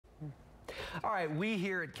All right, we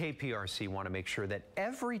here at KPRC want to make sure that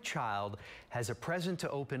every child has a present to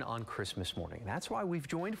open on Christmas morning. That's why we've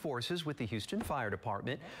joined forces with the Houston Fire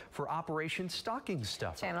Department for Operation Stocking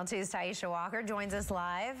Stuffer. Channel 2's Taisha Walker joins us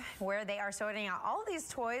live, where they are sorting out all these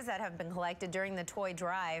toys that have been collected during the toy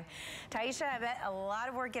drive. Taisha, I bet a lot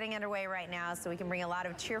of work getting underway right now so we can bring a lot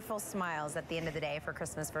of cheerful smiles at the end of the day for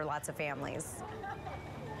Christmas for lots of families.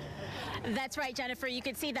 That's right, Jennifer. You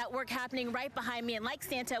can see that work happening right behind me. And like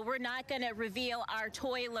Santa, we're not going to reveal our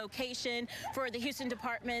toy location for the Houston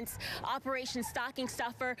Department's Operation Stocking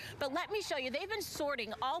Stuffer. But let me show you, they've been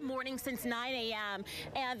sorting all morning since 9 a.m.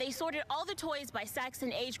 And they sorted all the toys by sex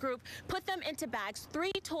and age group, put them into bags,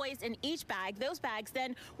 3 toys in each bag. Those bags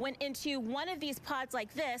then went into one of these pods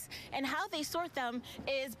like this. And how they sort them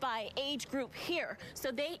is by age group here.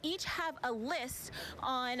 So they each have a list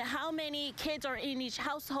on how many kids are in each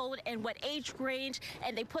household and what age range,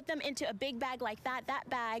 and they put them into a big bag like that. That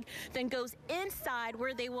bag then goes inside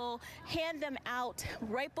where they will hand them out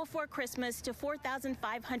right before Christmas to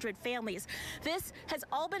 4,500 families. This has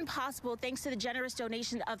all been possible thanks to the generous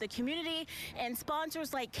donation of the community and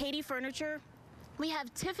sponsors like Katie Furniture. We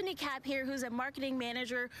have Tiffany Kapp here, who's a marketing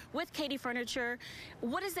manager with Katie Furniture.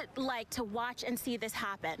 What is it like to watch and see this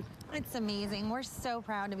happen? It's amazing. We're so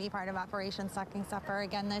proud to be part of Operation Stocking Stuffer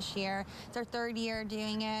again this year. It's our 3rd year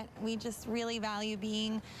doing it. We just really value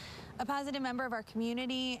being a positive member of our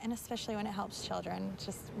community, and especially when it helps children.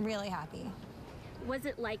 Just really happy. Was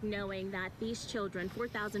it like knowing that these children,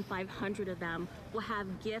 4,500 of them, will have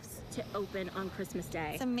gifts to open on Christmas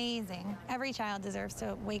Day? It's amazing. Every child deserves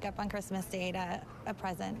to wake up on Christmas Day to a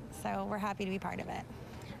present, so we're happy to be part of it.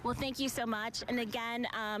 Well, thank you so much. And again,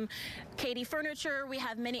 Katie Furniture, we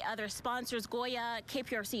have many other sponsors, Goya,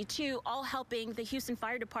 KPRC2, all helping the Houston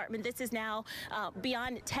Fire Department. This is now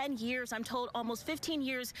beyond 10 years, I'm told almost 15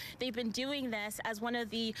 years they've been doing this as one of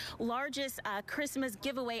the largest Christmas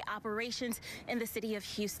giveaway operations in the city of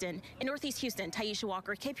Houston. In Northeast Houston, Taisha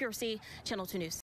Walker, KPRC, Channel 2 News.